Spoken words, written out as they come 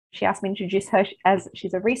she asked me to introduce her as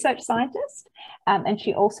she's a research scientist, and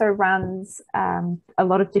she also runs a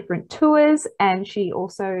lot of different tours, and she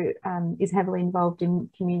also is heavily involved in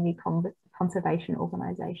community conservation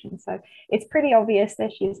organisations. So it's pretty obvious, there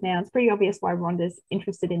she is now, it's pretty obvious why Rhonda's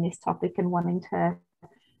interested in this topic and wanting to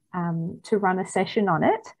run a session on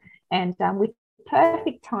it. And with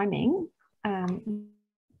perfect timing,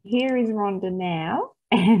 here is Rhonda now,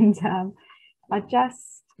 and I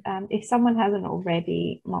just, if someone hasn't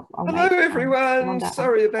already, hello everyone.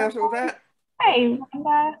 Sorry about all that. Hey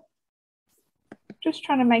Rhonda, just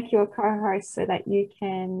trying to make you a co-host so that you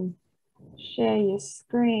can share your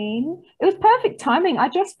screen. It was perfect timing. I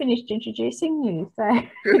just finished introducing you, so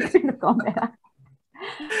it couldn't have gone better.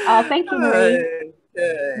 Oh, thank you, Marie.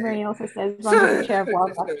 Marie also says Rhonda's the chair of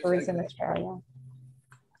Wildlife Tourism Australia.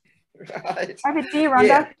 Right. Over to you, Rhonda.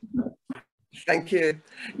 Yeah. Thank you.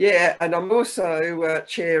 Yeah, and I'm also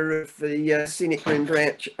chair of the Scenic Room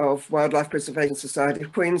branch of Wildlife Preservation Society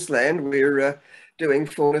of Queensland. We're doing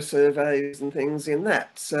fauna surveys and things in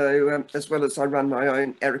that. So as well as I run my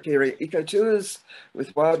own Araucaria Ecotours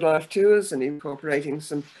with wildlife tours and incorporating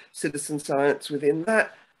some citizen science within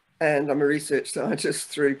that. And I'm a research scientist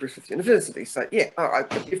through Griffith University. So yeah,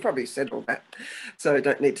 you've probably said all that. So I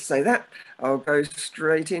don't need to say that. I'll go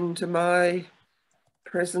straight into my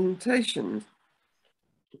presentation.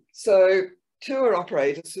 So tour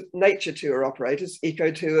operators, nature tour operators,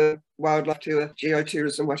 eco tour, wildlife tour,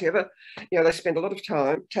 geotourism, whatever, you know, they spend a lot of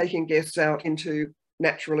time taking guests out into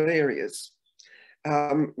natural areas,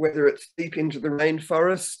 whether it's deep into the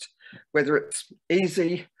rainforest, whether it's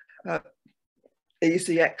easy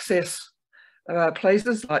access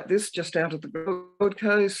places like this, just out of the Gold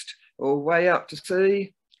Coast, or way out to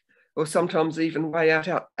sea, or sometimes even way out.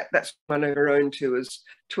 That's one of our own tours,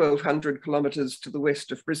 1,200 kilometres to the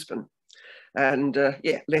west of Brisbane. And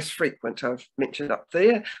yeah, less frequent, I've mentioned up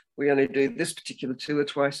there. We only do this particular tour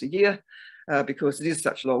twice a year because it is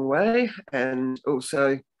such a long way. And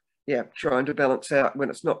also, yeah, trying to balance out when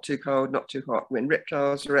it's not too cold, not too hot, when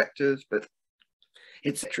reptiles are active, but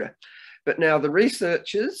etc. But now the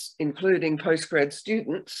researchers, including postgrad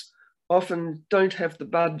students, often don't have the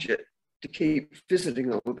budget to keep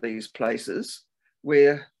visiting all of these places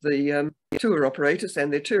where the tour operators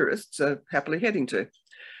and their tourists are happily heading to.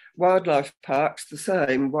 Wildlife parks, the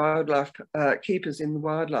same. Wildlife keepers in the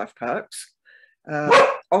wildlife parks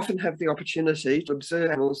often have the opportunity to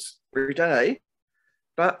observe animals every day,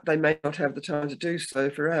 but they may not have the time to do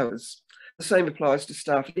so for hours. The same applies to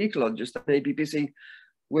staff at ecologists. They may be busy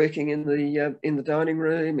working in the dining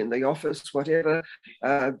room, in the office, whatever,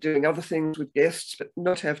 doing other things with guests, but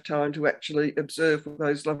not have time to actually observe what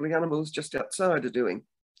those lovely animals just outside are doing.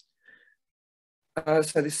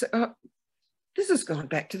 So this has gone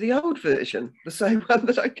back to the old version, the same one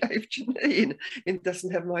that I gave Janine. It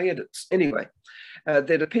doesn't have my edits. Anyway,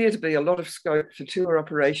 there'd appear to be a lot of scope for tour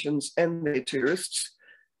operations and their tourists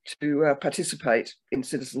to participate in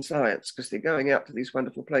citizen science, because they're going out to these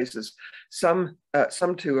wonderful places. Some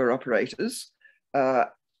tour operators are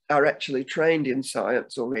actually trained in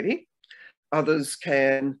science already. Others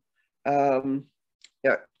can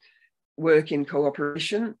work in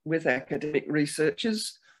cooperation with academic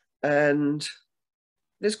researchers, and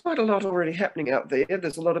there's quite a lot already happening out there.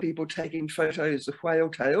 There's a lot of people taking photos of whale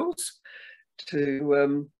tails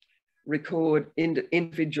to record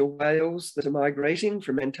individual whales that are migrating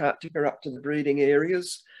from Antarctica up to the breeding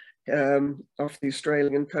areas off the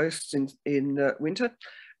Australian coasts in winter.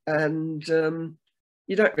 And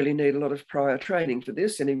you don't really need a lot of prior training for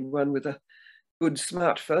this. Anyone with a good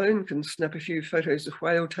smartphone can snap a few photos of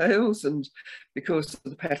whale tails, and because of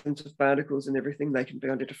the patterns of barnacles and everything, they can be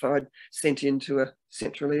identified, sent into a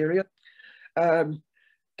central area.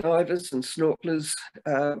 Divers and snorkelers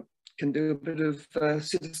can do a bit of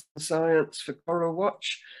citizen science for coral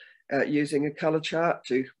watch, using a colour chart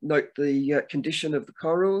to note the condition of the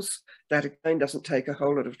corals. That again doesn't take a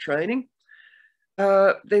whole lot of training.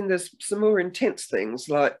 Then there's some more intense things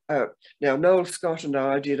like, now Noel Scott and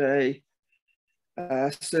I did a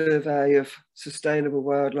survey of sustainable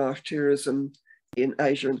wildlife tourism in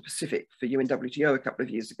Asia and the Pacific for UNWTO a couple of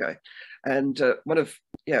years ago. And one of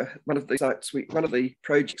the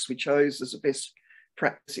projects we chose as a best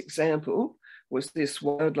practice example was this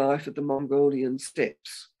wildlife at the Mongolian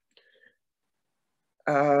steppes.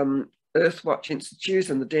 Earthwatch Institute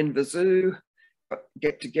and the Denver Zoo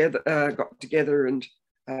got together and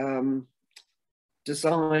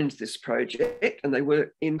designed this project, and they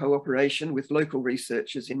work in cooperation with local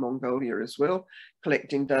researchers in Mongolia as well,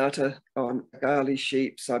 collecting data on Gali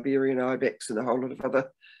sheep, Siberian ibex, and a whole lot of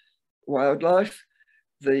other wildlife.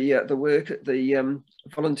 the work at the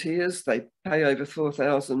volunteers. They pay over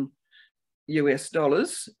 $4,000 US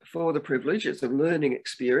for the privilege. It's a learning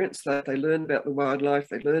experience that they learn about the wildlife,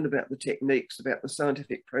 they learn about the techniques, about the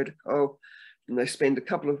scientific protocol, and they spend a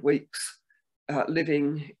couple of weeks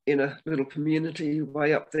living in a little community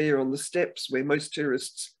way up there on the steppes where most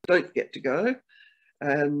tourists don't get to go.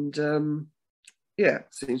 And yeah,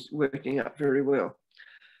 it seems working out very well.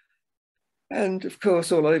 And of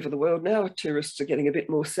course, all over the world now, tourists are getting a bit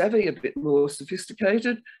more savvy, a bit more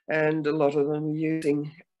sophisticated, and a lot of them are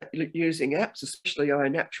using apps, especially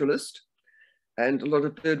iNaturalist. And a lot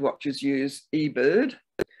of bird watchers use eBird.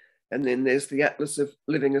 And then there's the Atlas of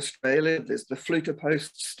Living Australia. There's the Fluker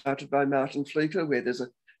post started by Martin Fluker, where there's a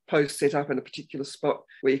post set up in a particular spot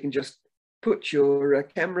where you can just put your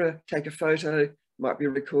camera, take a photo, might be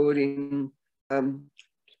recording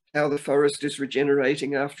how the forest is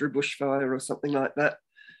regenerating after a bushfire or something like that.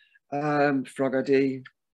 Frog ID,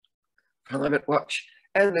 Climate Watch.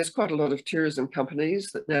 And there's quite a lot of tourism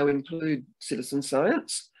companies that now include citizen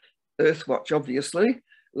science. Earthwatch, obviously.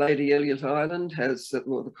 Lady Elliot Island has the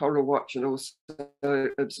Coral Watch, and also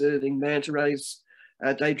observing manta rays.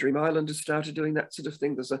 Daydream Island has started doing that sort of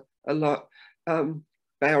thing. There's a lot.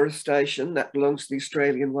 Bowra Station, that belongs to the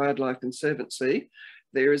Australian Wildlife Conservancy.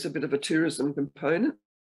 There is a bit of a tourism component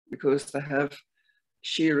because they have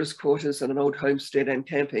shearers' quarters and an old homestead and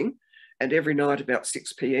camping. And every night about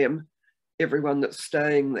 6 p.m, everyone that's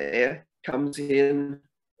staying there comes in.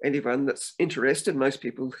 Anyone that's interested, most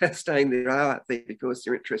people staying there are there because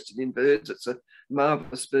they're interested in birds. It's a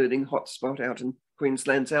marvellous birding hotspot out in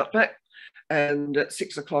Queensland's outback. And at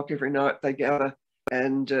 6 o'clock every night they gather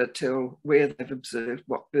and tell where they've observed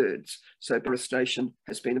what birds. So Bowra Station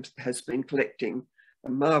has been collecting a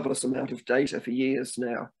marvellous amount of data for years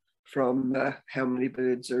now from how many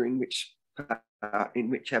birds are in which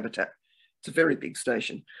habitat. It's a very big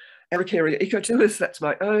station. Araucaria Ecotours, that's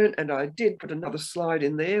my own, and I did put another slide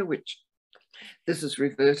in there, which this is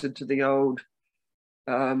reverted to the old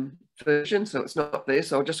version, so it's not there.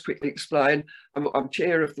 So I'll just quickly explain. I'm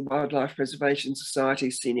chair of the Wildlife Preservation Society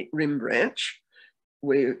Scenic Rim branch.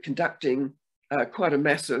 We're conducting quite a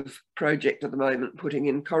massive project at the moment, putting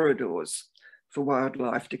in corridors for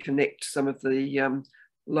wildlife to connect some of the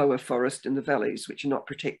lower forest in the valleys, which are not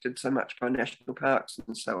protected so much by national parks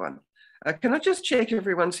and so on. Can I just check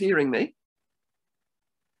everyone's hearing me?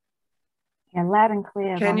 Yeah, loud and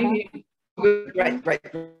clear. Can you hear me?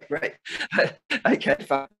 Great. Okay,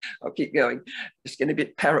 fine. I'll keep going. Just getting a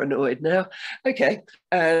bit paranoid now. Okay,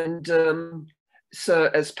 and so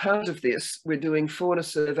as part of this, we're doing fauna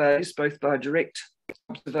surveys, both by direct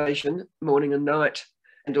observation, morning and night,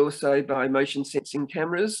 and also by motion sensing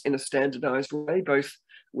cameras in a standardized way, both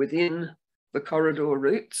within the corridor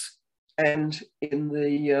routes and in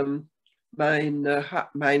the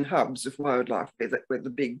main hubs of wildlife, where the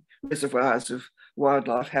big reservoirs of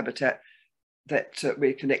wildlife habitat that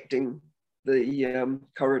we're connecting the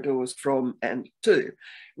corridors from and to.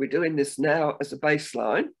 We're doing this now as a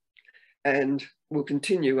baseline, and we'll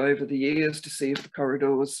continue over the years to see if the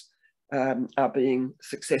corridors are being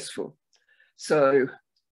successful. So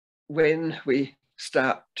when we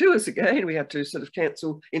start tours again, we had to sort of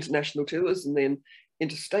cancel international tours and then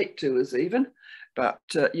interstate tours even. But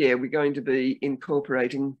yeah, we're going to be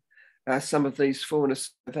incorporating some of these fauna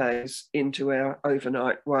surveys into our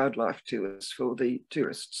overnight wildlife tours for the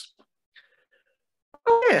tourists.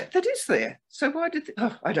 Oh yeah, that is there. So why did,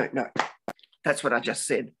 oh, I don't know. That's what I just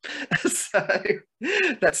said. So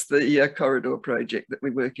that's the corridor project that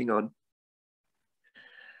we're working on.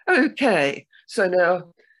 Okay, so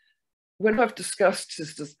now when I've discussed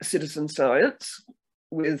citizen science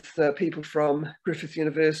with people from Griffith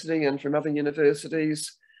University and from other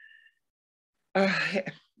universities,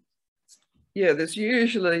 yeah, there's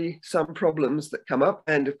usually some problems that come up,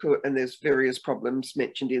 and of course, and there's various problems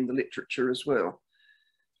mentioned in the literature as well.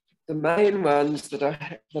 The main ones that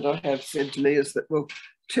I have said to me is that, well,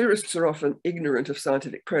 tourists are often ignorant of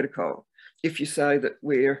scientific protocol. If you say that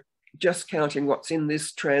we're just counting what's in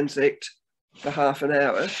this transect for half an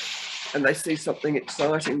hour, and they see something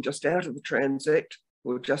exciting just out of the transect,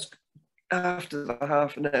 or just after the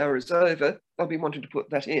half an hour is over, they'll be wanting to put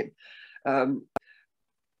that in.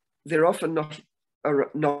 They're often not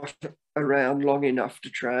around long enough to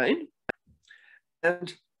train,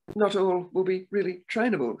 and not all will be really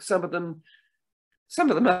trainable. Some of them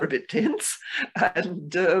are a bit tense,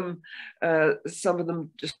 and some of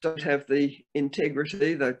them just don't have the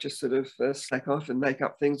integrity. They just sort of slack off and make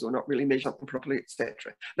up things or not really measure something properly,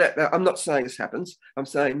 etc. I'm not saying this happens. I'm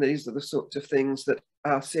saying these are the sorts of things that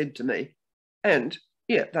are said to me. And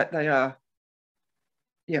yeah, that they are,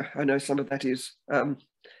 yeah, I know some of that is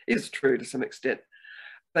is true to some extent.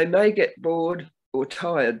 They may get bored or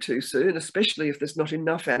tired too soon, especially if there's not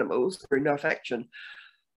enough animals or enough action.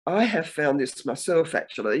 I have found this myself,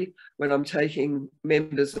 actually, when I'm taking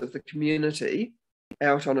members of the community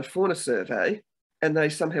out on a fauna survey, and they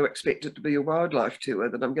somehow expect it to be a wildlife tour,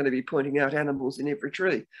 that I'm going to be pointing out animals in every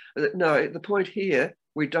tree. No, the point here,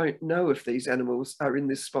 we don't know if these animals are in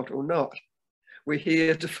this spot or not. We're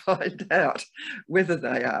here to find out whether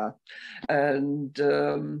they are. And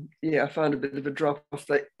yeah, I find a bit of a drop off.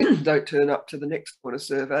 They don't turn up to the next fauna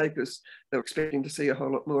survey because they're expecting to see a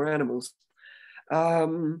whole lot more animals.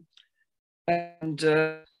 Yeah,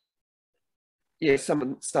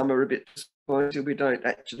 some are a bit disappointed we don't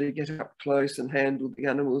actually get up close and handle the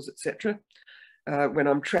animals, etc. When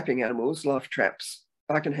I'm trapping animals, live traps,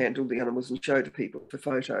 I can handle the animals and show to people for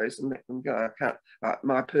photos and let them go. I can't,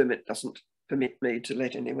 my permit doesn't permit me to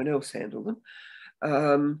let anyone else handle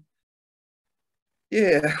them.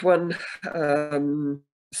 Yeah, one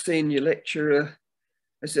senior lecturer,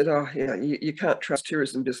 I said, oh, yeah, you can't trust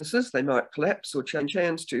tourism businesses. They might collapse or change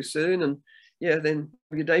hands too soon. And yeah, then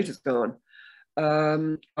your data's gone.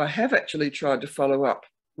 I have actually tried to follow up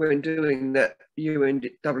when doing that UN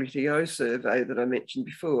WTO survey that I mentioned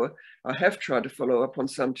before. I have tried to follow up on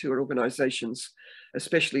some tour organisations,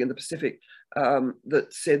 especially in the Pacific, that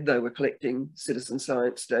said they were collecting citizen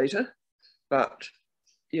science data, but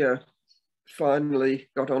yeah, finally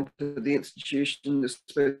got onto the institution they're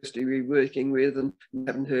supposed to be working with and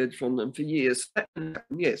haven't heard from them for years.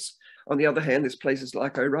 Yes, on the other hand, there's places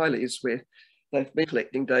like O'Reilly's where they've been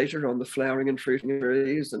collecting data on the flowering and fruiting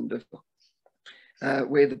trees and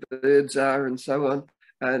where the birds are and so on.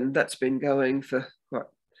 And that's been going for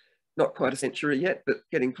not quite a century yet, but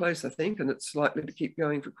getting close, I think, and it's likely to keep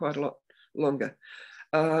going for quite a lot longer.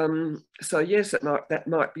 So yes, that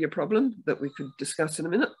might be a problem that we could discuss in a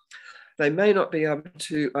minute. They may not be able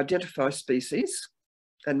to identify species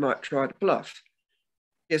and might try to bluff.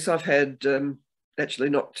 Yes, I've had actually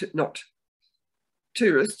not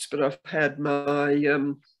tourists, but I've had my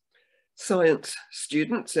science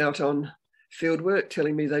students out on fieldwork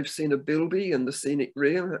telling me they've seen a bilby in the scenic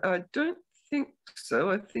rear. I don't think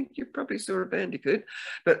so. I think you probably saw a bandicoot,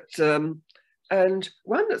 but and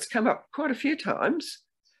one that's come up quite a few times.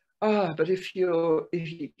 But if you're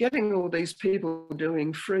getting all these people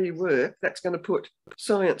doing free work, that's going to put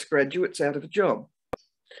science graduates out of a job,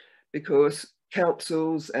 because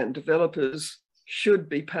councils and developers should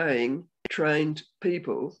be paying trained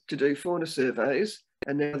people to do fauna surveys,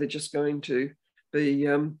 and now they're just going to be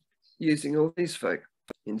using all these folk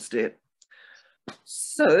instead.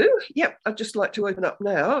 So, yeah, I'd just like to open up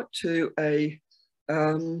now to a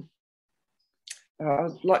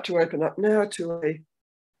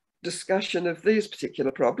discussion of these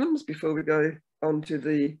particular problems before we go on to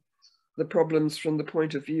the problems from the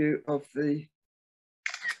point of view of the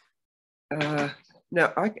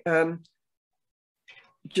now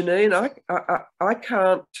Janine, I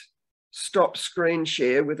can't stop screen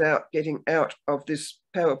share without getting out of this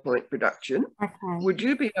PowerPoint production. Okay. Would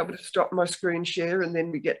you be able to stop my screen share and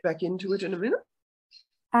then we get back into it in a minute?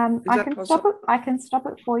 I can stop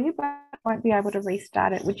it for you, but I won't be able to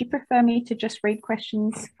restart it. Would you prefer me to just read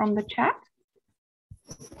questions from the chat?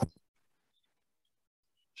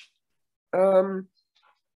 Well,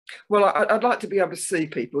 I'd like to be able to see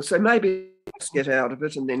people, so maybe let's get out of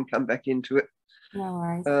it and then come back into it. No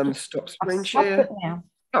worries. Stop screen share. It now.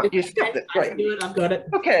 Oh, you stopped it. Great. I've got it.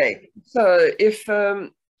 Okay, so if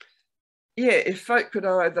folk could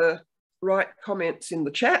either write comments in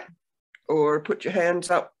the chat or put your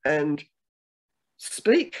hands up and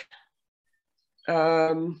speak.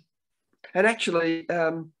 And actually,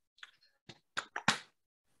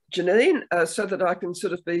 Janine, so that I can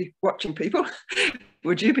sort of be watching people,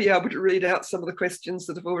 would you be able to read out some of the questions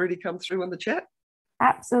that have already come through on the chat?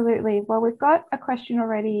 Absolutely. Well, we've got a question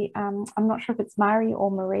already. I'm not sure if it's Mari or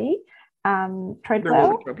Marie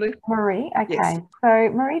Treadwell. Marie, probably. Marie, okay. Yes. So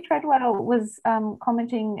Marie Treadwell was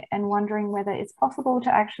commenting and wondering whether it's possible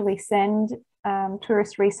to actually send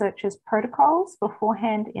tourist researchers protocols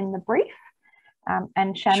beforehand in the brief.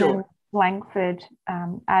 And Shannon Sure. Langford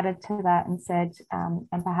added to that and said,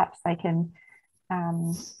 and perhaps they can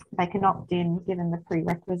opt in given the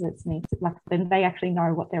prerequisites need to, like, then they actually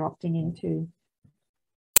know what they're opting into.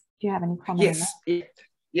 Do you have any comment on that? Yes,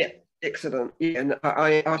 yeah, excellent. Yeah, and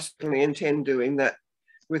I certainly intend doing that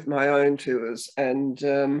with my own tours. And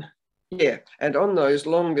yeah, and on those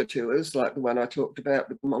longer tours, like the one I talked about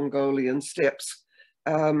with the Mongolian steppes,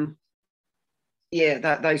 yeah,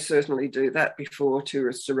 that they certainly do that before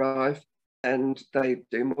tourists arrive, and they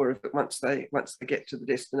do more of it once they get to the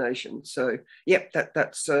destination. So, yep,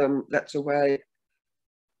 that's a way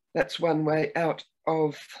that's one way out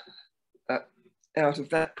of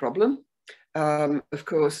that problem. Of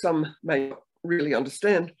course, some may not really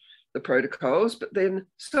understand the protocols, but then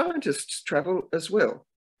scientists travel as well.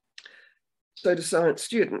 So do science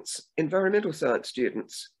students, environmental science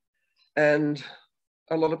students, and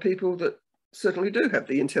a lot of people that certainly do have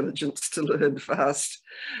the intelligence to learn fast.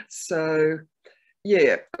 So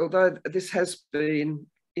yeah, although this has been,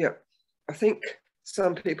 yeah, I think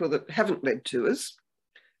some people that haven't led tours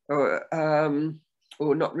or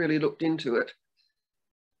not really looked into it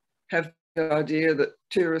have the idea that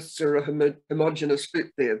tourists are a homogenous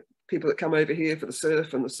group. They're people that come over here for the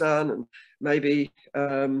surf and the sun and maybe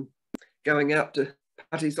going out to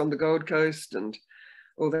parties on the Gold Coast and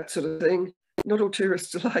all that sort of thing. Not all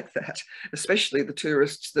tourists are like that, especially the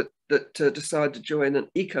tourists that decide to join an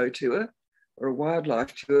eco tour or a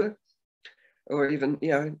wildlife tour, or even,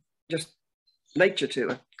 you know, just nature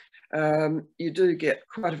tour. You do get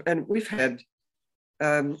quite a, and we've had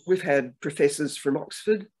professors from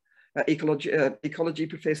Oxford, ecology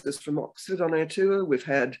professors from Oxford on our tour. We've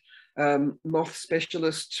had moth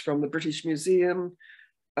specialists from the British Museum.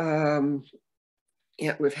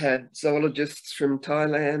 Yeah, we've had zoologists from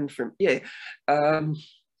Thailand,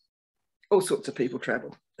 all sorts of people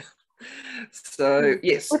travel. So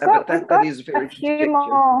yes, that is very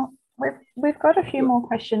we've got a few more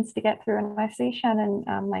questions to get through, and I see Shannon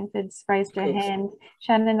Langford's raised her hand.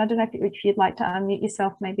 Shannon, I don't know if you'd like to unmute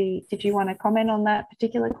yourself. Maybe did you want to comment on that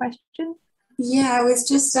particular question? Yeah, I was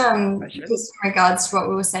just in regards to what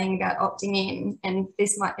we were saying about opting in, and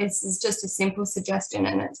this is just a simple suggestion,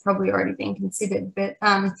 and it's probably already been considered, but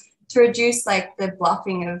to reduce like the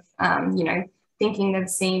bluffing of you know, thinking they've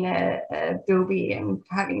seen a bilby and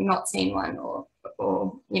having not seen one, or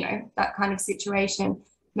you know, that kind of situation.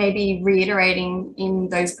 Maybe reiterating in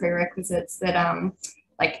those prerequisites that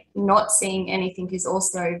like not seeing anything is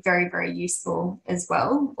also very, very useful as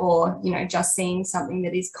well, or, you know, just seeing something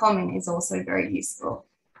that is common is also very useful.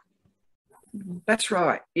 That's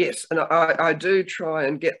right, yes, and I do try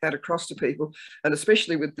and get that across to people, and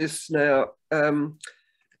especially with this now,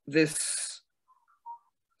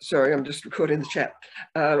 sorry, I'm just recording the chat.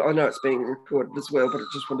 I know it's being recorded as well, but I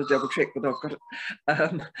just want to double check that I've got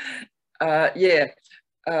it.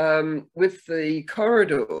 With the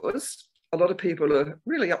corridors, a lot of people are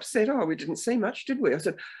really upset. Oh, we didn't see much, did we? I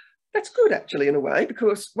said, that's good actually in a way,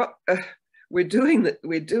 because what we're doing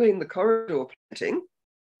the corridor planting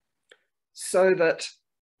so that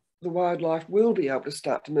the wildlife will be able to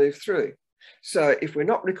start to move through. So if we're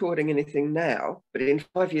not recording anything now, but in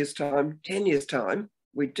 5 years' time, 10 years' time,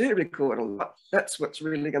 we do record a lot, that's what's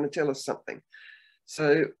really going to tell us something.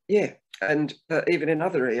 So yeah, and even in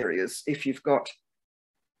other areas, if you've got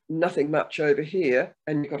nothing much over here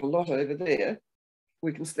and you've got a lot over there,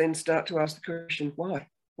 we can then start to ask the question, why?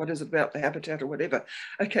 What is it about the habitat or whatever?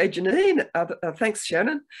 Okay, Janine, thanks,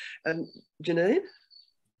 Shannon. And Janine?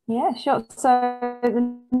 Yeah, sure. So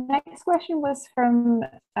the next question was from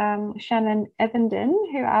Shannon Evenden,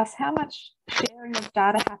 who asked how much sharing of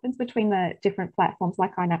data happens between the different platforms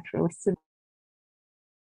like iNaturalist.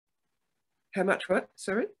 How much what?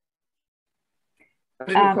 Sorry? I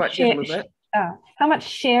didn't quite get all of that. How much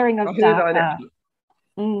sharing of data?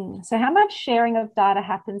 So how much sharing of data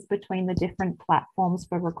happens between the different platforms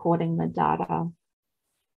for recording the data?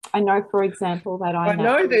 I know, for example, that I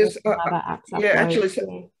know there's other apps. Yeah,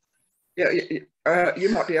 actually, you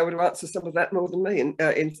might be able to answer some of that more than me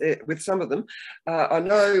with some of them. I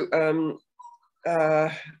know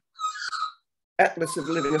Atlas of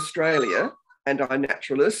Living Australia and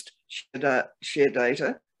iNaturalist share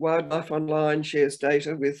data. Wildlife Online shares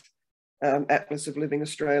data with Atlas of Living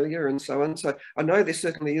Australia and so on. So I know there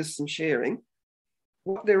certainly is some sharing.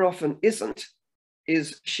 What there often isn't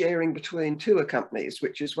is sharing between tour companies,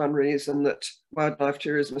 which is one reason that Wildlife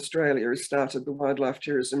Tourism Australia has started the Wildlife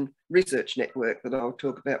Tourism Research Network that I'll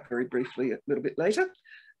talk about very briefly a little bit later.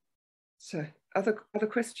 So other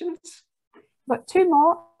questions? Got two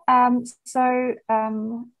more.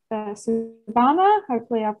 Savannah,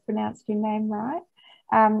 hopefully I've pronounced your name right,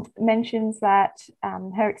 mentions that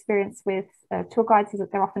her experience with tour guides is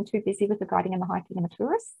that they're often too busy with the guiding and the hiking and the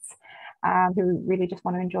tourists who really just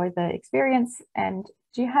want to enjoy the experience. And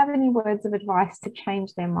do you have any words of advice to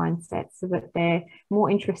change their mindset so that they're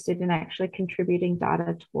more interested in actually contributing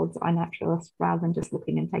data towards iNaturalist rather than just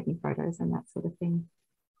looking and taking photos and that sort of thing?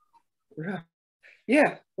 Right.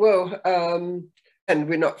 Yeah, well, and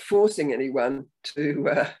we're not forcing anyone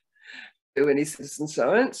to do any citizen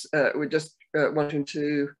science. We're just wanting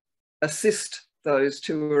to assist those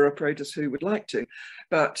tour operators who would like to.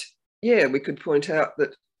 But yeah, we could point out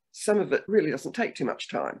that some of it really doesn't take too much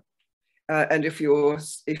time. And if your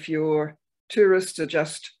tourists are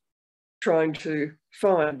just trying to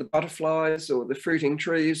find the butterflies or the fruiting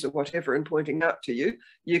trees or whatever and pointing out to you,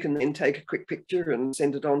 you can then take a quick picture and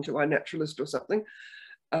send it on to iNaturalist or something,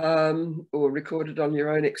 or record it on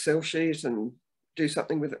your own Excel sheet and do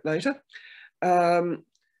something with it later.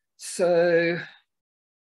 So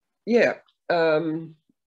yeah, there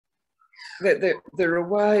are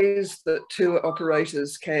ways that tour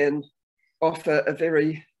operators can offer a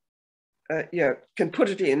very, can put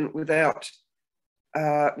it in without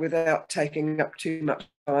taking up too much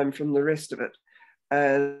time from the rest of it.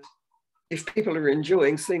 And if people are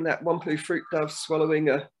enjoying seeing that Wampu fruit dove swallowing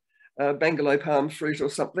a bangalow palm fruit or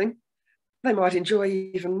something, they might enjoy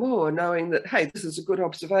even more knowing that, hey, this is a good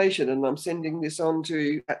observation and I'm sending this on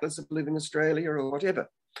to Atlas of Living Australia or whatever.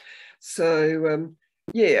 So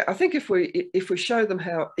yeah, I think if we show them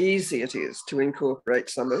how easy it is to incorporate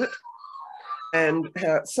some of it, and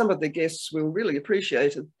how some of the guests will really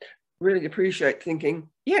appreciate thinking,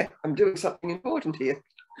 yeah, I'm doing something important here.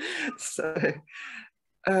 So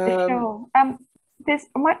sure. I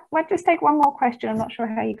might just take one more question. I'm not sure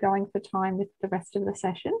how you're going for time with the rest of the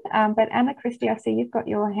session, but Anna Christie, I see you've got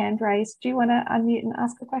your hand raised. Do you want to unmute and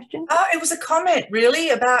ask a question? Oh, it was a comment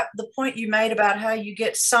really about the point you made about how you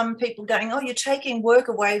get some people going, oh, you're taking work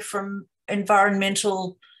away from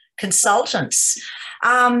environmental consultants.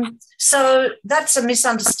 So that's a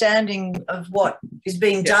misunderstanding of what is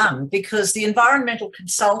being done, because the environmental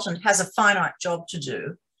consultant has a finite job to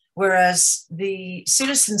do, whereas the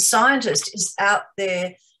citizen scientist is out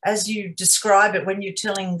there, as you describe it, when you're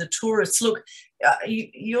telling the tourists, look,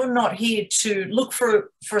 you're not here to look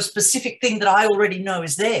for a specific thing that I already know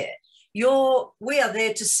is there. We are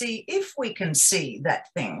there to see if we can see that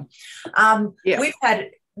thing.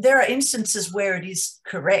 There are instances where it is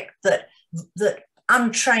correct that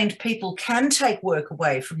untrained people can take work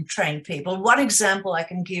away from trained people. One example I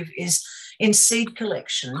can give is in seed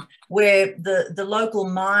collection, where the local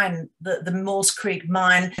mine, the Moores Creek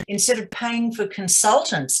mine, instead of paying for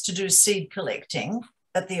consultants to do seed collecting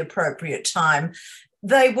at the appropriate time,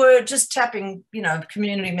 they were just tapping,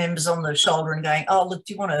 community members on the shoulder and going, oh, look,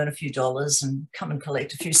 do you want to earn a few dollars and come and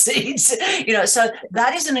collect a few seeds? So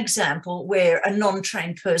that is an example where a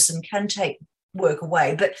non-trained person can take work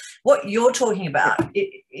away. But what you're talking about,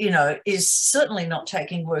 is certainly not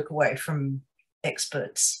taking work away from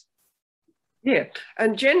experts. Yeah,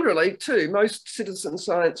 and generally too, most citizen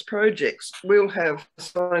science projects will have a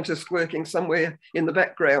scientist working somewhere in the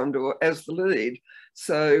background or as the lead.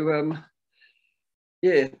 So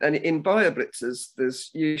yeah, and in Bioblitzes, there's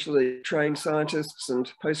usually trained scientists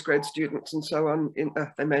and postgrad students and so on.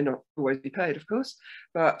 They may not always be paid, of course,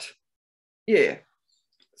 but yeah.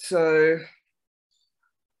 So,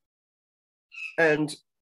 and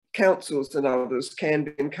councils and others can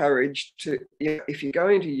be encouraged to, if you're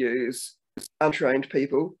going to use untrained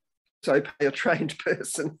people, so pay a trained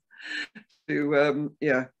person to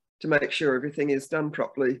make sure everything is done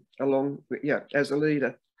properly along, as a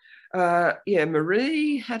leader.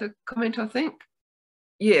 Marie had a comment, I think.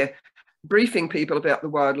 Yeah, briefing people about the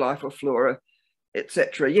wildlife or flora,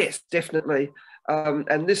 etc. Yes, definitely.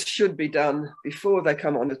 And this should be done before they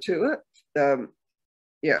come on a tour.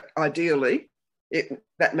 Ideally.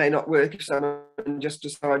 That may not work if someone just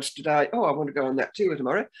decides today, oh, I want to go on that tour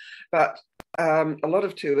tomorrow. But a lot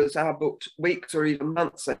of tours are booked weeks or even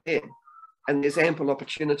months ahead. And there's ample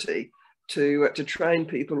opportunity to train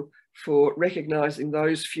people for recognising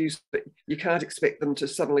those few. You can't expect them to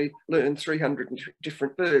suddenly learn 300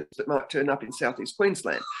 different birds that might turn up in southeast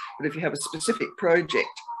Queensland. But if you have a specific project,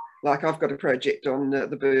 like I've got a project on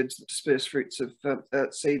the birds that disperse fruits of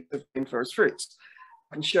seeds of rainforest fruits,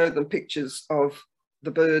 I can show them pictures of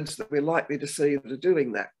the birds that we're likely to see that are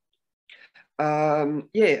doing that. And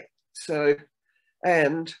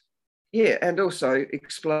also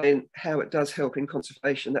explain how it does help in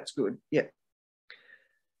conservation. That's good.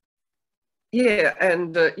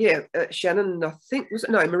 Shannon, I think, was it?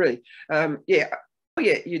 No, Marie.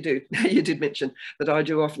 You do. You did mention that I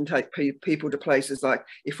do often take people to places like,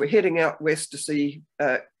 if we're heading out west to see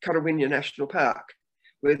Currawinya National Park,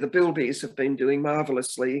 where the bilbies have been doing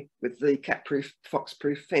marvellously with the cat-proof,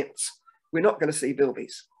 fox-proof fence. We're not going to see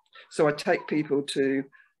bilbies. So I take people to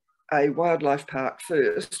a wildlife park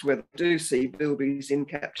first, where they do see bilbies in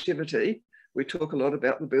captivity. We talk a lot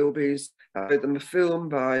about the bilbies. I showed them a film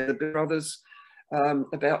by the brothers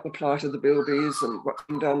about the plight of the bilbies and what's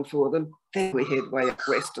been done for them. Then we head way up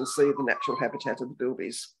west and see the natural habitat of the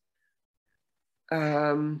bilbies.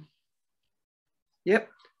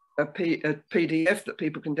 A PDF that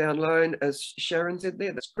people can download, as Sharon said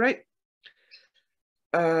there. That's great.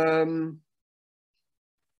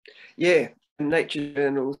 Yeah, nature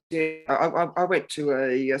journals. Yeah, I went to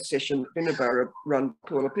a session at Binnaburra run by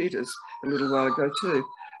Paula Peters a little while ago too,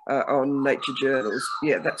 on nature journals.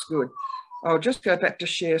 Yeah, that's good. I'll just go back to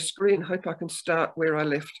share screen. Hope I can start where I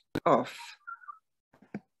left off.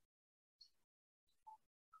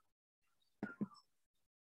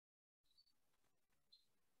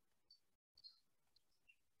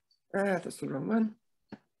 That's the wrong one.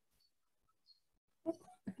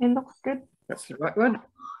 It looks good. That's the right one.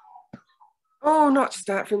 Oh, not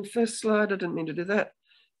start from the first slide. I didn't mean to do that.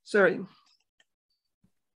 Sorry.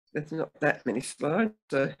 There's not that many slides.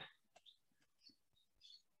 So,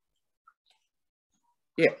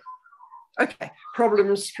 yeah. Okay.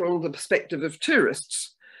 Problems from the perspective of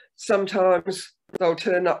tourists. Sometimes they'll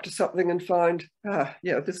turn up to something and find,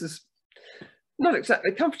 yeah, this is not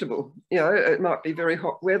exactly comfortable. You know, it might be very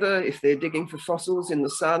hot weather if they're digging for fossils in the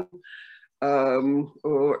sun,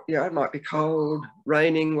 or yeah, it might be cold,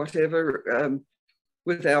 raining, whatever.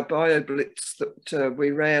 With our Biobliz that we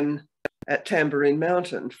ran at Tambourine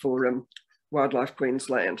Mountain for Wildlife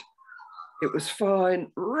Queensland, it was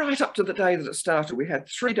fine right up to the day that it started. We had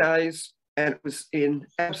 3 days and it was in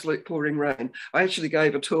absolute pouring rain. I actually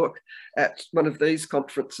gave a talk at one of these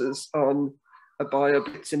conferences on a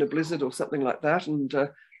Biobliz in a blizzard or something like that. And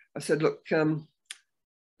I said, look,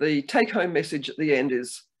 the take-home message at the end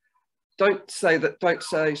is, don't say,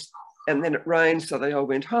 and then it rained, so they all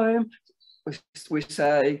went home. We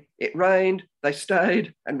say it rained, they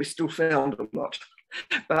stayed, and we still found a lot.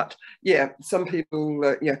 But yeah, some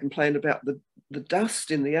people complain about the dust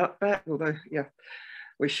in the outback, although yeah,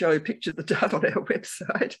 we show pictures of the dust on our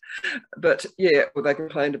website. But yeah, well, they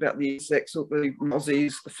complained about the insects or the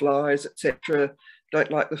mozzies, the flies, etc.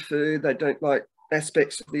 Don't like the food, they don't like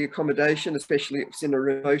aspects of the accommodation, especially if it's in a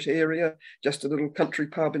remote area, just a little country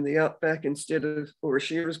pub in the outback instead of, or a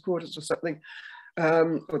shearer's quarters or something.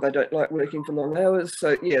 Or they don't like working for long hours.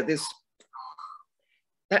 So yeah, there's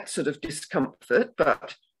that sort of discomfort,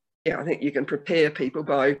 but yeah, I think you can prepare people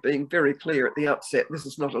by being very clear at the outset, this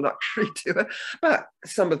is not a luxury tour, but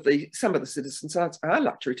some of the citizen sites are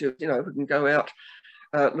luxury tours. You know, we can go out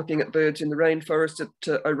looking at birds in the rainforest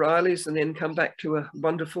at O'Reilly's and then come back to a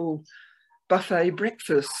wonderful buffet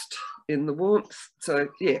breakfast in the warmth. So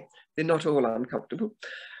yeah, they're not all uncomfortable.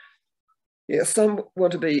 Yeah, some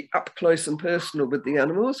want to be up close and personal with the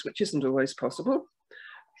animals, which isn't always possible.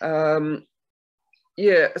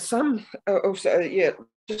 Yeah, some also, yeah,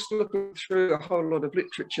 just looking through a whole lot of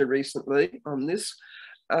literature recently on this.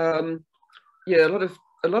 Yeah,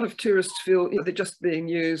 a lot of tourists feel, you know, they're just being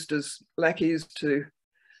used as lackeys to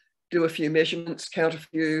do a few measurements, count a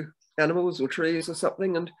few animals or trees or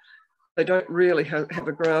something, and they don't really have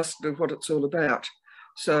a grasp of what it's all about.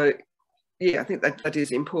 So yeah, I think that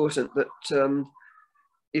is important, that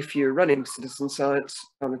if you're running citizen science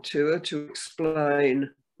on a tour, to explain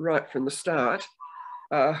right from the start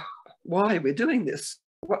why we're doing this.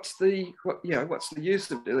 What's the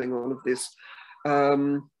use of doing all of this?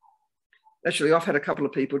 Actually, I've had a couple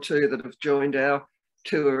of people too that have joined our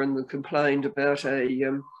tour and complained about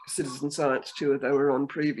a citizen science tour they were on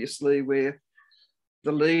previously, where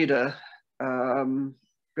the leader,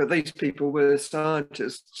 these people were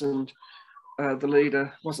scientists, and the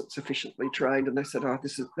leader wasn't sufficiently trained, and they said, oh,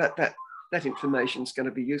 this is that information is going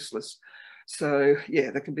to be useless. So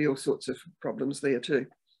yeah, there can be all sorts of problems there too.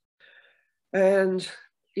 And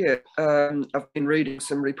yeah, I've been reading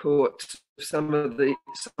some reports of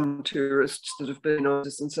some tourists that have been on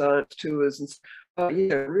citizen science tours, and oh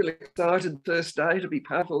yeah, really excited the first day to be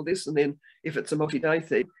part of all this, and then if it's a multi-day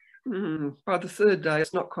thing, by the 3rd day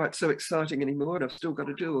it's not quite so exciting anymore, and I've still got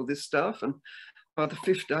to do all this stuff, and by the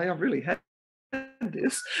 5th day I've really had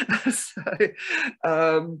this. So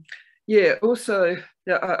yeah, also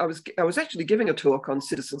I was actually giving a talk on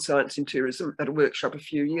citizen science in tourism at a workshop a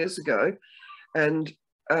few years ago, and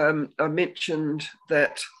I mentioned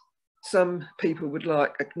that some people would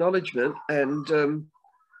like acknowledgement, and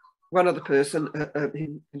one other person,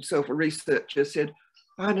 himself a researcher, said,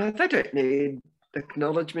 oh no, they don't need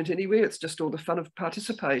acknowledgement anywhere, it's just all the fun of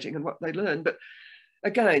participating and what they learn. But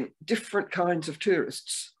again, different kinds of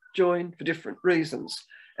tourists join for different reasons,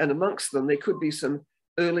 and amongst them there could be some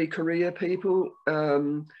early career people,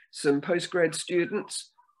 some postgrad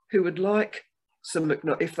students who would like some,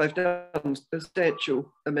 if they've done a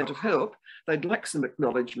substantial amount of help, they'd like some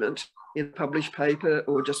acknowledgement in a published paper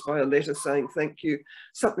or just by a letter saying thank you,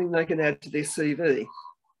 something they can add to their CV.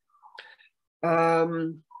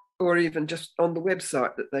 Or even just on the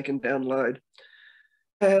website that they can download.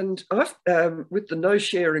 And I've, with the no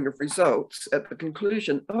sharing of results at the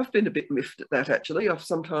conclusion, I've been a bit miffed at that actually. I've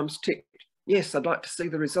sometimes ticked, yes, I'd like to see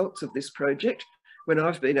the results of this project, when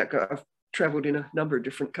I've been I've travelled in a number of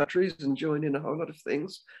different countries and joined in a whole lot of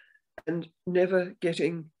things, and never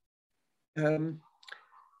getting, never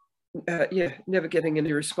getting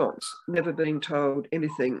any response, never being told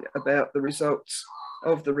anything about the results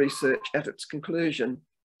of the research at its conclusion.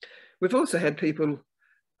 We've also had people,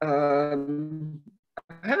 I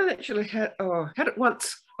haven't actually had, had it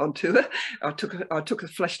once on tour. I took a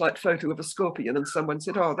flashlight photo of a scorpion, and someone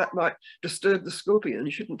said, oh, that might disturb the scorpion,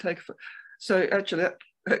 you shouldn't take a so actually that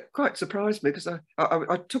quite surprised me, because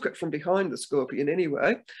I took it from behind the scorpion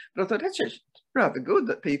anyway, but I thought that's just rather good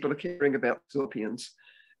that people are caring about scorpions.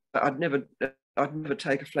 I'd never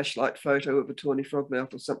take a flashlight photo of a tawny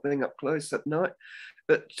frogmouth or something up close at night,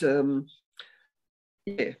 but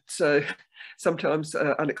yeah, so sometimes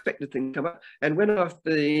unexpected things come up. And when I've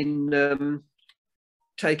been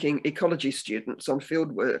taking ecology students on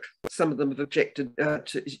field work, some of them have objected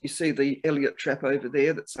to, you see the Elliott trap over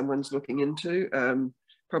there that someone's looking into,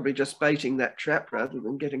 probably just baiting that trap rather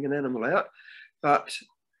than getting an animal out. But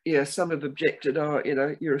yeah, some have objected, oh, you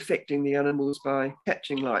know, you're affecting the animals by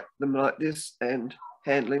catching them like this and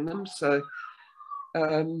handling them. So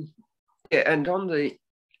yeah, and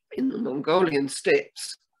in the Mongolian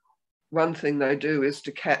steppes, one thing they do is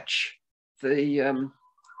to catch the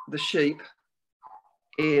sheep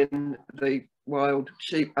in the wild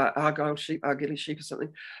sheep, Argyle sheep, Argyll sheep or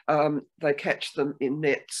something. They catch them in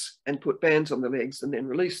nets and put bands on the legs and then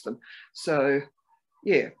release them. So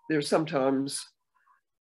yeah, there are sometimes,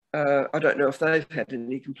 I don't know if they've had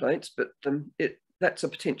any complaints, but that's a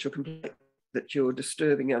potential complaint, that you're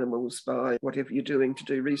disturbing animals by whatever you're doing to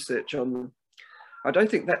do research on them. I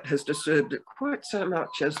don't think that has disturbed it quite so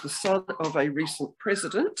much as the son of a recent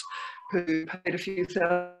president who paid a few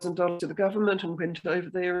 $1,000s to the government and went over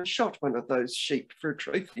there and shot one of those sheep for a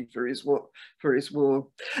trophy for his war.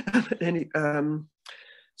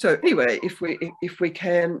 So anyway, if we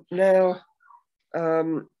can now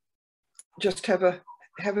just have a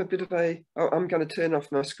bit of a, I'm going to turn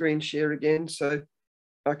off my screen share again so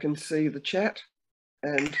I can see the chat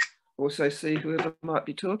and also see whoever might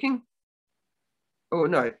be talking. Oh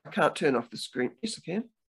no, I can't turn off the screen. Yes, I can.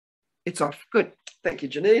 It's off. Good. Thank you,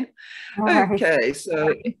 Janine. Okay,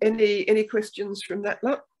 so any questions from that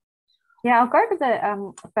lot? Yeah, I'll go to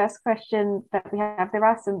the first question that we have. There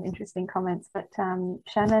are some interesting comments, but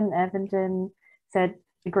Shannon Evenden said,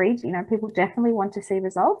 agreed, you know, people definitely want to see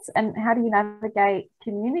results. And how do you navigate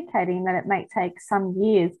communicating that it may take some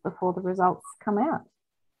years before the results come out?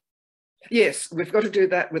 Yes, we've got to do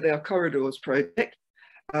that with our corridors project.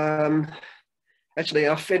 Actually,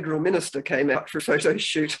 our federal minister came out for a photo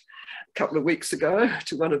shoot a couple of weeks ago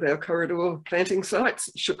to one of our corridor planting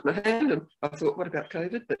sites, shook my hand, and I thought, what about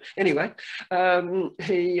COVID? But anyway,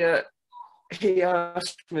 he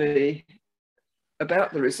asked me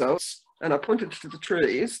about the results, and I pointed to the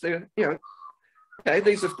trees. They're, you know, okay,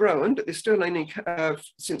 these have grown, but they're still only,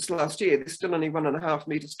 since last year, they're still only 1.5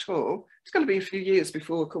 meters tall. It's going to be a few years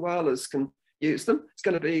before koalas can use them. It's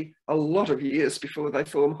going to be a lot of years before they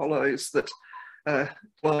form hollows that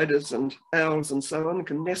gliders and owls and so on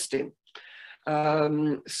can nest in.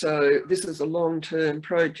 So this is a long-term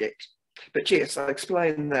project. But yes, I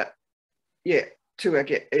explained that, yeah,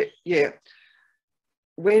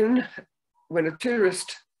 when a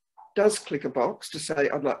tourist does click a box to say,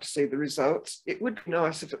 I'd like to see the results, it would be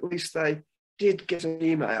nice if at least they did get an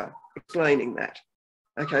email explaining that.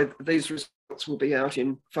 Okay, these results will be out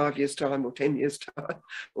in 5 years' time or 10 years' time,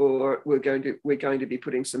 or we're going to be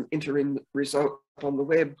putting some interim result on the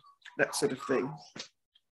web, that sort of thing.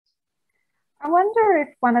 I wonder if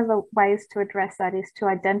one of the ways to address that is to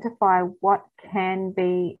identify what can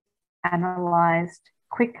be analysed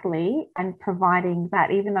quickly, and providing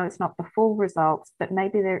that, even though it's not the full results, but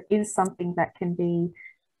maybe there is something that can be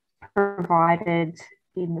provided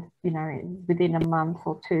in, you know, within a month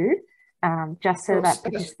or two. Just so that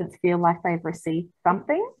participants feel like they've received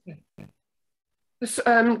something.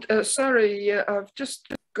 Sorry, I've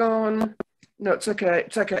just gone. No, it's okay.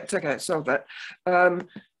 It's okay. Solve that.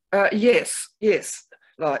 Yes.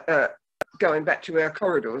 Like going back to our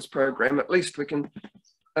corridors program, at least we can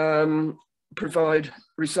provide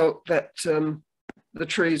result that the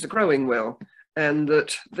trees are growing well, and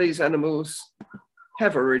that these animals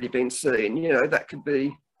have already been seen. You know, that could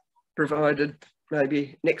be provided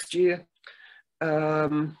maybe next year.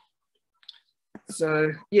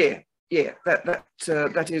 So yeah,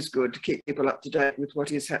 that is good to keep people up to date with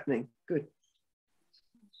what is happening. Good.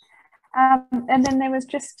 And then there was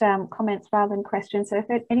just comments rather than questions. So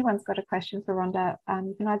if anyone's got a question for Rhonda,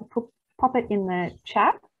 you can either pop it in the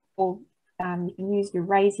chat, or you can use your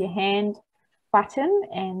raise your hand button,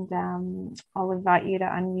 and I'll invite you to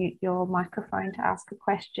unmute your microphone to ask a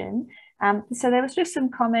question. So there was just some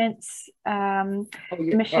comments.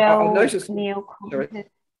 Michelle, I noticed, Neil.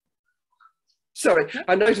 Sorry,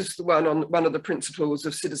 I noticed the one on one of the principles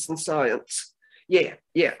of citizen science. Yeah,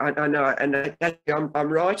 I know, and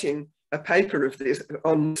I'm writing a paper of this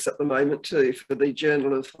on this at the moment too for the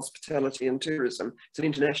Journal of Hospitality and Tourism. It's an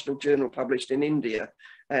international journal published in India,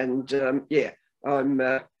 and yeah, I'm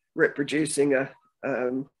reproducing a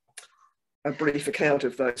brief account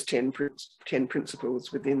of those 10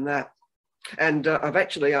 principles within that. And I've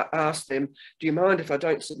actually asked them, do you mind if I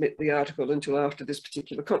don't submit the article until after this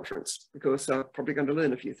particular conference? Because I'm probably going to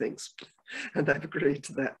learn a few things. And they've agreed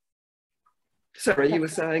to that. Sorry, you were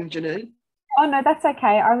saying, Janine? Oh, no, that's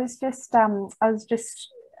okay. I was just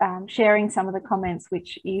sharing some of the comments,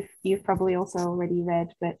 which you've probably also already read,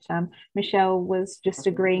 but Michelle was just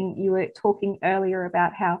agreeing. You were talking earlier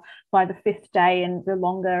about how by the 5th day and the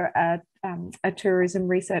longer a tourism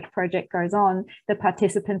research project goes on, the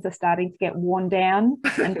participants are starting to get worn down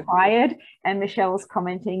and tired. And Michelle was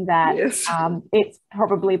commenting that yes. It's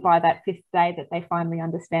probably by that 5th day that they finally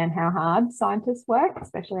understand how hard scientists work,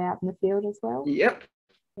 especially out in the field as well. Yep.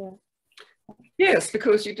 Yeah. Yes,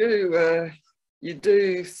 because you do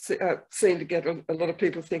seem to get a lot of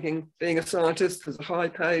people thinking being a scientist is a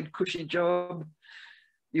high-paid, cushy job.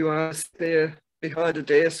 You are there behind a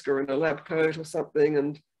desk or in a lab coat or something,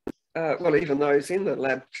 and well, even those in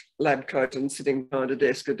the lab coat and sitting behind a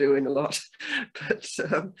desk are doing a lot. But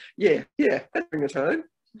yeah, bring it home.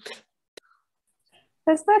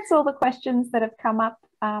 So that's all the questions that have come up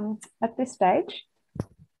at this stage.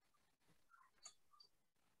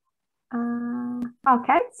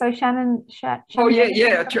 Okay, so Shannon. Oh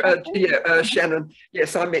yeah, Shannon.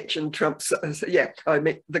 Yes, I mentioned Trump's. Yeah, I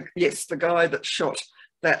meant the guy that shot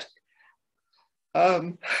that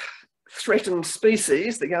threatened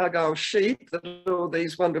species, the Argyle sheep, that all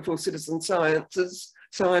these wonderful citizen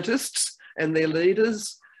scientists and their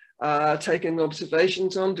leaders are taking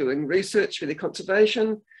observations on, doing research for their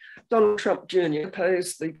conservation. Donald Trump Jr.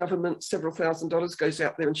 pays the government several $1,000s, goes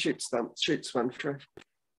out there and shoots one for.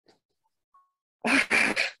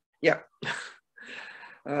 Yeah,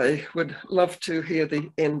 I would love to hear the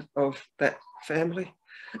end of that family.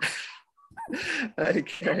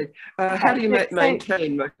 Okay, how do you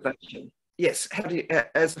maintain motivation? Yes, how do you,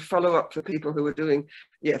 as a follow-up for people who are doing,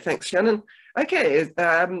 yeah, thanks Shannon. Okay,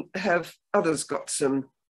 have others got some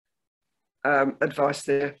advice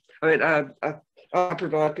there? I mean, I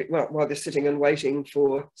provide, well, while they're sitting and waiting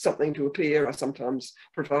for something to appear, I sometimes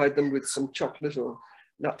provide them with some chocolate or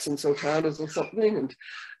nuts and sultanas or something, and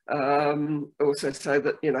also say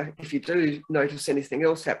that, you know, if you do notice anything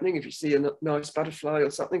else happening, if you see a nice butterfly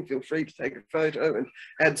or something, feel free to take a photo and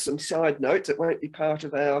add some side notes. It won't be part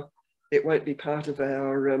of our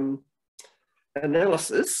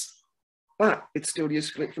analysis, but it's still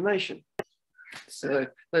useful information. So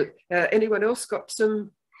anyone else got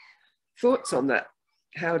some thoughts on that?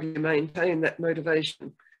 How do you maintain that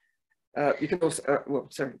motivation? You can also well,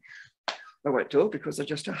 sorry, I won't talk because I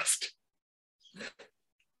just asked.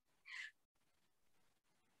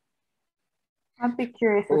 I'd be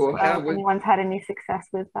curious as well if anyone's had any success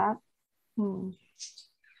with that.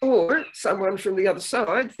 Or someone from the other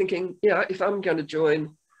side thinking, yeah, if I'm going to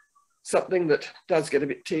join something that does get a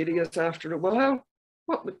bit tedious after a while,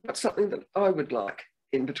 what's something that I would like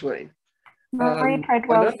in between? Marie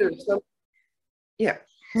Treadwell. Yeah.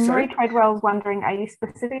 Marie Treadwell's wondering, are you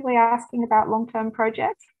specifically asking about long-term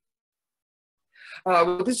projects?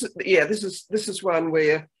 Well, this is one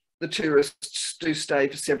where the tourists do stay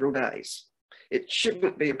for several days. It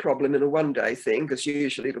shouldn't be a problem in a one-day thing, because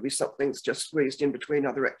usually it'll be something that's just squeezed in between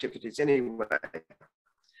other activities anyway.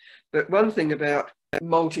 But one thing about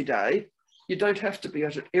multi-day, you don't have to be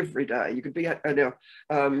at it every day. You could be at a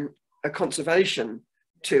conservation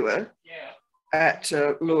tour at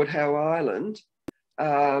Lord Howe Island.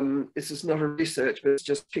 This is not a research, but it's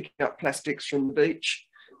just picking up plastics from the beach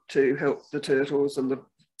to help the turtles and the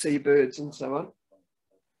seabirds and so on.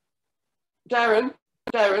 Darren,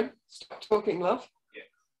 stop talking, love.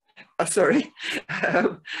 Yeah. Sorry.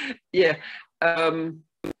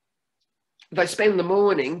 They spend the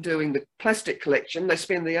morning doing the plastic collection. They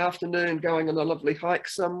spend the afternoon going on a lovely hike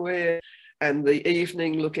somewhere, and the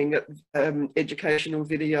evening looking at educational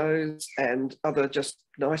videos and other just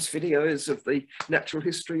nice videos of the natural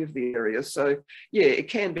history of the area. So yeah, it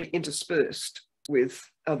can be interspersed with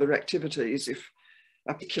other activities if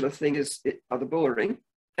a particular thing is rather boring.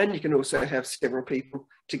 And you can also have several people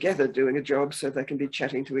together doing a job so they can be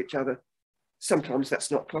chatting to each other. Sometimes that's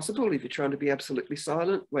not possible if you're trying to be absolutely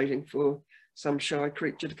silent, waiting for some shy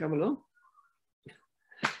creature to come along.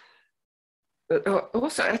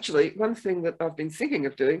 also, actually, one thing that I've been thinking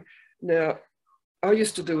of doing now, I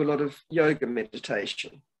used to do a lot of yoga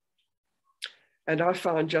meditation, and I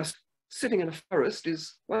find just sitting in a forest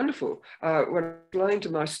is wonderful. When I explained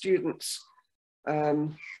to my students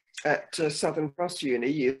at Southern Cross Uni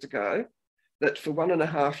years ago that for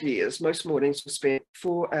 1.5 years, most mornings were spent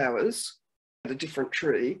 4 hours at a different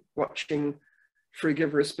tree watching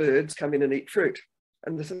frugivorous birds come in and eat fruit.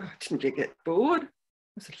 And they said, oh, didn't you get bored?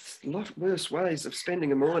 I said, it's a lot worse ways of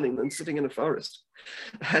spending a morning than sitting in a forest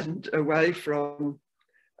and away from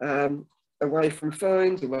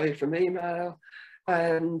phones, away from email.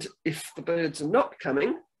 And if the birds are not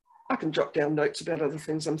coming, I can jot down notes about other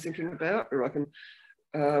things I'm thinking about, or I can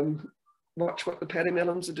watch what the paddy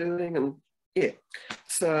melons are doing. And yeah,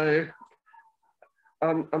 so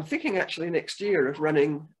I'm thinking actually next year of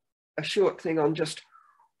running a short thing on just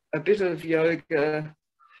a bit of yoga,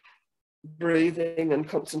 breathing and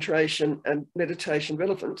concentration and meditation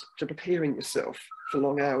relevant to preparing yourself for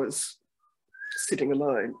long hours sitting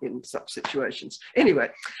alone in such situations. Anyway,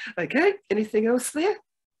 okay, anything else there?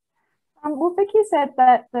 Well, Vicky said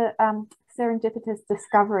that the serendipitous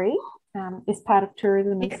discovery is part of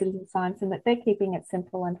tourism and citizen science, and that they're keeping it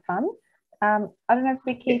simple and fun. I don't know,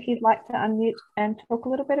 Vicky, if you'd like to unmute and talk a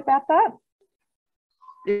little bit about that.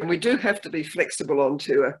 Yeah, we do have to be flexible on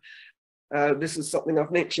tour. This is something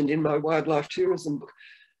I've mentioned in my wildlife tourism book.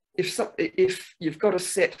 If you've got a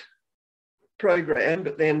set program,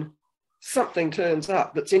 but then something turns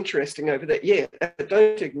up that's interesting over there, yeah,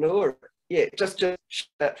 don't ignore it. Yeah, just shut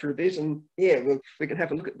that for a bit, and yeah, we can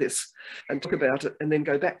have a look at this and talk about it, and then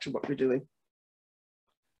go back to what we're doing.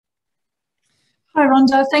 Hi,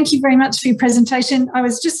 Rhonda. Thank you very much for your presentation. I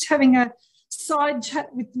was just having a side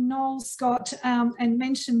chat with Noel Scott and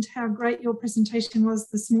mentioned how great your presentation was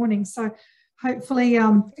this morning. So hopefully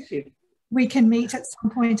we can meet at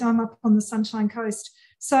some point. I'm up on the Sunshine Coast.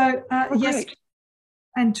 So yes,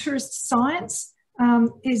 and tourist science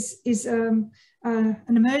is an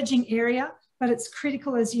emerging area, but it's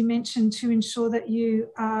critical, as you mentioned, to ensure that you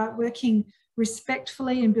are working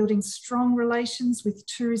respectfully and building strong relations with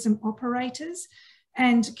tourism operators,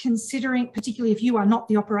 and considering, particularly if you are not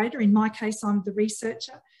the operator, in my case, I'm the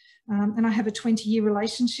researcher, and I have a 20-year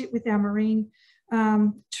relationship with our marine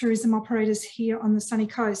tourism operators here on the sunny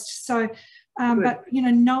coast. So, but, you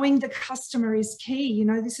know, knowing the customer is key. You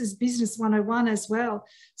know, this is business 101 as well.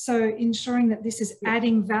 So ensuring that this is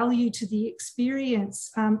adding value to the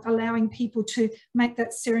experience, allowing people to make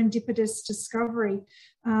that serendipitous discovery,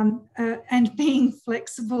 and being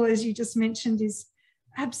flexible, as you just mentioned, is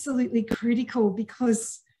absolutely critical,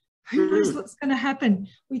 because who knows what's going to happen?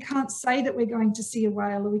 We can't say that we're going to see a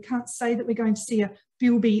whale, or we can't say that we're going to see a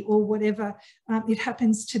bilby or whatever it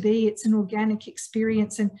happens to be. It's an organic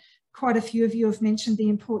experience, and quite a few of you have mentioned the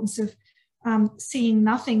importance of seeing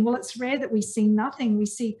nothing. Well, it's rare that we see nothing. We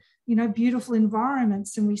see, you know, beautiful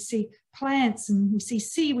environments, and we see plants, and we see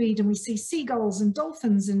seaweed, and we see seagulls and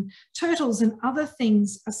dolphins and turtles and other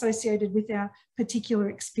things associated with our particular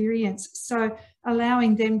experience. So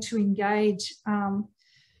allowing them to engage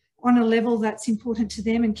on a level that's important to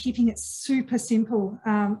them, and keeping it super simple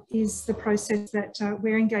is the process that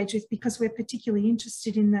we're engaged with, because we're particularly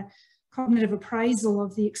interested in the cognitive appraisal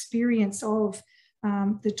of the experience of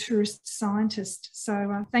the tourist scientist.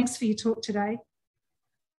 So thanks for your talk today.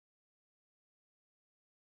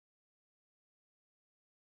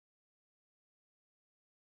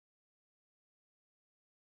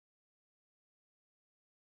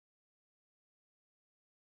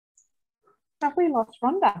 Have we lost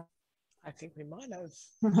Rhonda? I think we might have.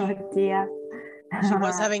 Oh dear. She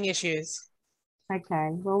was having issues. Okay,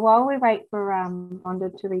 well, while we wait for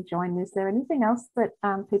Rhonda to rejoin, is there anything else that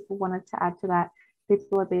people wanted to add to that?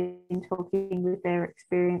 People have been talking with their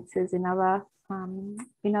experiences in other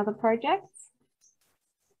projects.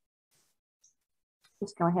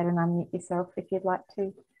 Just go ahead and unmute yourself if you'd like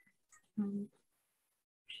to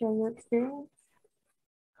share your experience.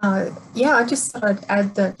 Yeah, I just thought I'd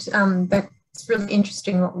add that that's really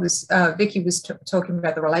interesting what was Vicky was talking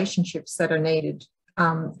about, the relationships that are needed.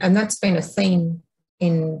 And that's been a theme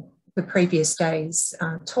in the previous days'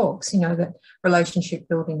 talks, you know, that relationship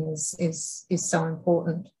building is so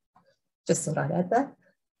important. Just thought I'd add that.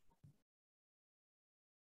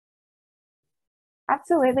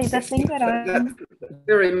 Absolutely. The thing that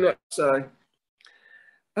very much so.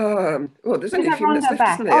 Oh, there's only a few minutes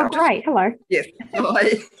left, isn't there? Oh, great. Hello. Yes.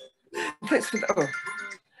 Hi. Thanks for that.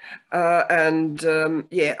 Oh.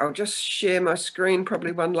 Yeah, I'll just share my screen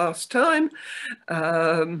probably one last time.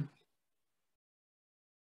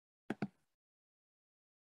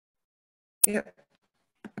 Yeah.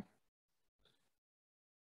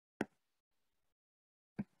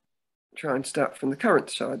 try and start from the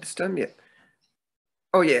current side this time. Yeah.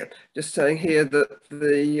 Oh yeah, just saying here that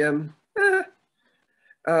the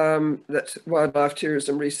that Wildlife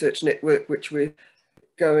Tourism Research Network, which we're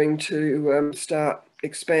going to start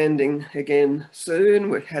expanding again soon.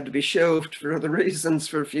 We had to be shelved for other reasons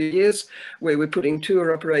for a few years, where we're putting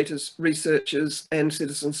tour operators, researchers and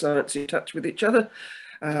citizen science in touch with each other.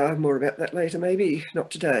 More about that later, maybe,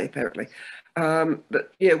 not today, apparently.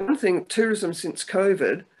 But yeah, one thing, tourism since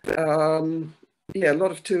COVID, yeah, a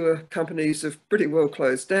lot of tour companies have pretty well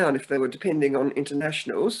closed down if they were depending on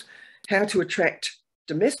internationals. How to attract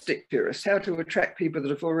domestic tourists, how to attract people that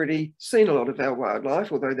have already seen a lot of our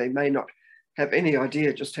wildlife, although they may not have any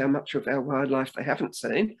idea just how much of our wildlife they haven't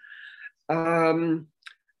seen.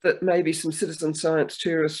 That maybe some citizen science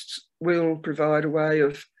tourists will provide a way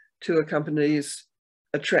of tour companies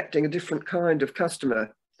attracting a different kind of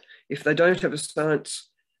customer. If they don't have a science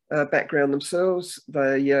background themselves,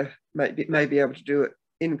 they may be able to do it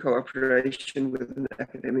in cooperation with an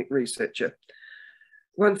academic researcher.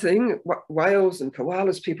 One thing, what whales and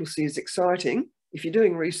koalas people see as exciting, if you're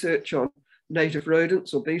doing research on native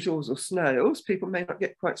rodents or beetles or snails, people may not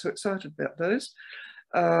get quite so excited about those.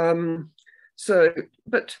 But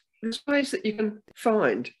there's ways that you can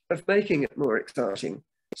find of making it more exciting.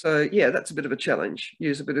 So yeah, that's a bit of a challenge.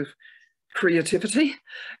 Use a bit of creativity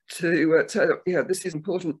to say, yeah, this is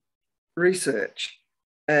important research.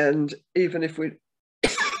 And even if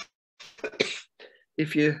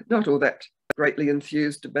if you're not all that greatly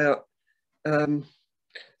enthused about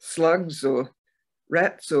slugs or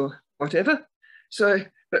rats or whatever. So,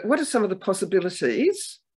 but what are some of the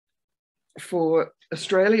possibilities for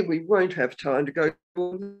Australia? We won't have time to go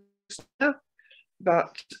through this now,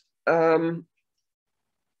 but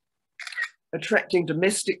attracting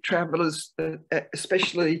domestic travellers,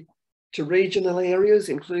 especially to regional areas,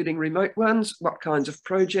 including remote ones, what kinds of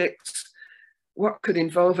projects, what could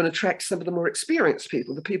involve and attract some of the more experienced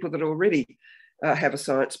people, the people that already have a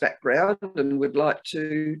science background and would like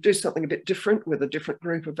to do something a bit different with a different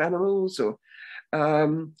group of animals, or how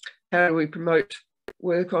do we promote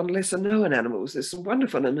work on lesser known animals? There's some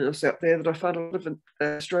wonderful animals out there that I find a lot of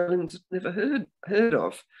Australians have never heard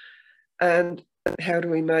of. And how do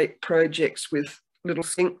we make projects with little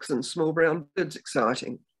skinks and small brown birds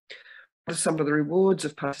exciting? What are some of the rewards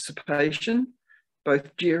of participation,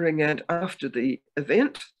 both during and after the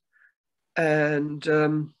event?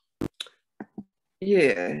 And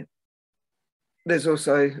yeah, there's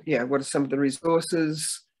also, yeah, what are some of the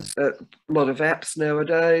resources? A lot of apps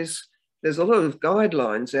nowadays. There's a lot of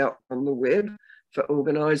guidelines out on the web for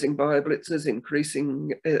organising bioblitzes,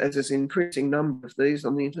 as there's an increasing number of these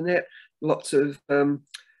on the internet. Lots of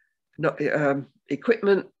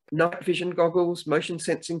equipment, night vision goggles, motion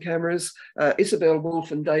sensing cameras. Isabel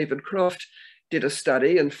Wolfe and David Croft did a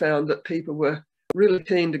study and found that people were really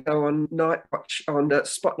keen to go on night watch on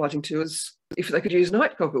spotlighting tours if they could use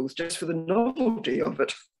night goggles, just for the novelty of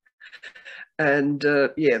it. And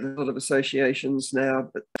yeah, there's a lot of associations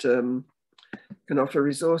now that can offer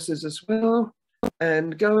resources as well.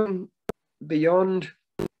 And going beyond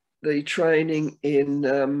the training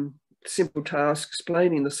in simple tasks,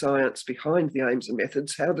 explaining the science behind the aims and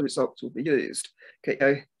methods, how the results will be used,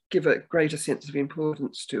 okay, give a greater sense of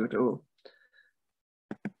importance to it all.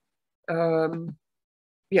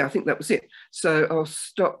 Yeah, I think that was it. So I'll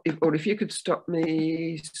stop, if you could stop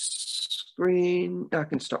me screen, I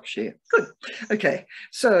can stop share. Good. Okay,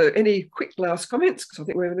 so any quick last comments? Because I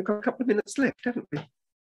think we've only got a couple of minutes left, haven't we?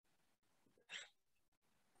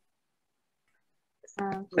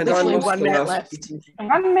 Literally 1 minute left.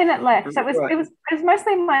 1 minute left. So Right. it was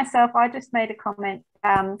mostly myself. I just made a comment.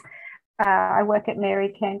 I work at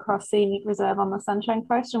Mary Cairncross Scenic Reserve on the Sunshine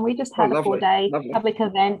Coast, and we just had a lovely, 4-day lovely. public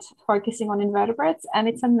event focusing on invertebrates, and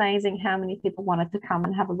it's amazing how many people wanted to come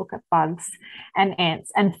and have a look at bugs and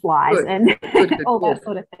ants and flies and Good, all yeah. that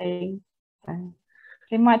sort of thing. So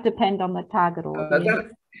it might depend on the target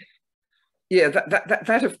audience.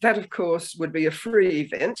 That of course would be a free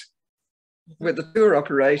event where the tour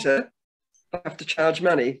operator have to charge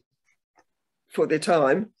money for their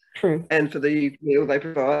time. True. And for the meal they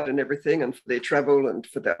provide and everything, and for their travel and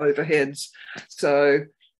for their overheads. So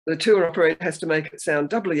the tour operator has to make it sound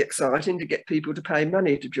doubly exciting to get people to pay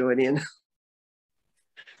money to join in.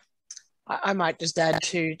 I might just add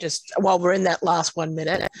to, just while we're in that last 1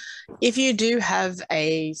 minute, if you do have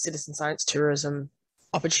a citizen science tourism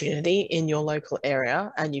opportunity in your local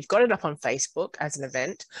area and you've got it up on Facebook as an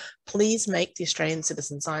event, please make the Australian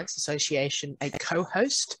Citizen Science Association a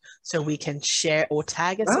co-host so we can share, or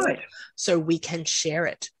tag us in it so we can share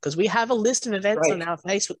it, because we have a list of events on our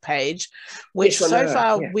Facebook page, which so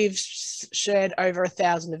far we've shared over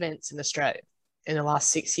 1,000 events in Australia in the last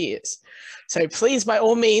 6 years. So please, by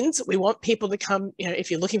all means, we want people to come, you know, if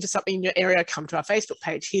you're looking for something in your area, come to our Facebook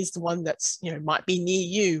page. Here's the one that's, you know, might be near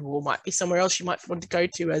you or might be somewhere else you might want to go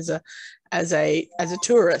to as a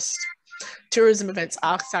tourist. Tourism events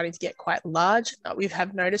are starting to get quite large. We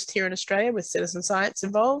have noticed here in Australia with citizen science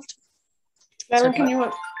involved.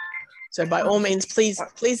 So by all means, please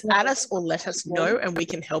add us or let us know and we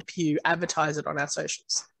can help you advertise it on our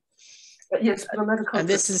socials. Yes, and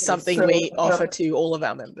this is something we offer to all of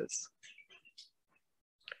our members.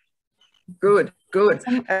 Good, good.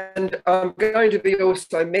 And I'm going to be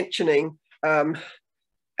also mentioning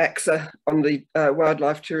AXA on the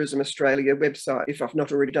Wildlife Tourism Australia website, if I've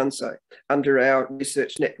not already done so, under our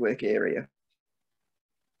research network area.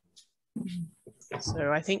 So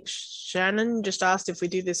I think Shannon just asked if we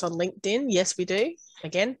do this on LinkedIn. Yes, we do.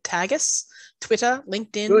 Again, tag us, Twitter,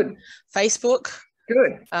 LinkedIn, good. Facebook.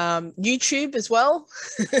 Good. YouTube as well.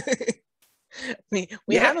 we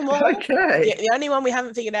have them all. Okay. The only one we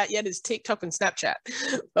haven't figured out yet is TikTok and Snapchat,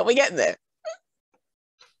 but we're getting there.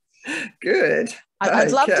 Good.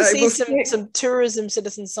 I'd love to see some tourism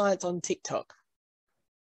citizen science on TikTok.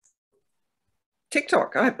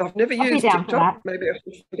 TikTok. I've never used TikTok. Maybe I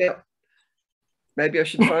should find out. Maybe I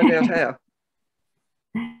should find out how.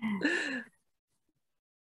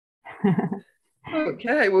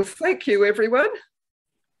 Okay. Well, thank you, everyone.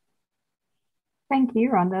 Thank you,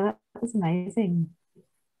 Rhonda. That was amazing.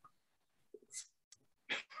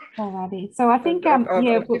 Alrighty. So I think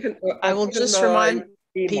I will just remind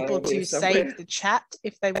people to save the chat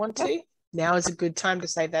if they want to. Now is a good time to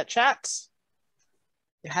save that chat.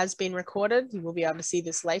 It has been recorded. You will be able to see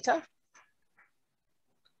this later.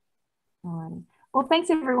 Alrighty. Well, thanks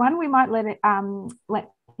everyone. We might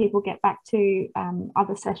let people get back to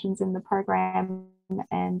other sessions in the program.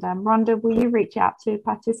 And Rhonda, will you reach out to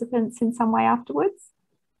participants in some way afterwards?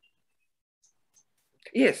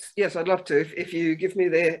 Yes, I'd love to. If you give me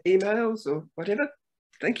their emails or whatever.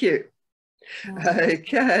 Thank you.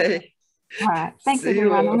 Okay. All right. Thanks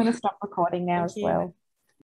everyone. I'm going to stop recording now as well.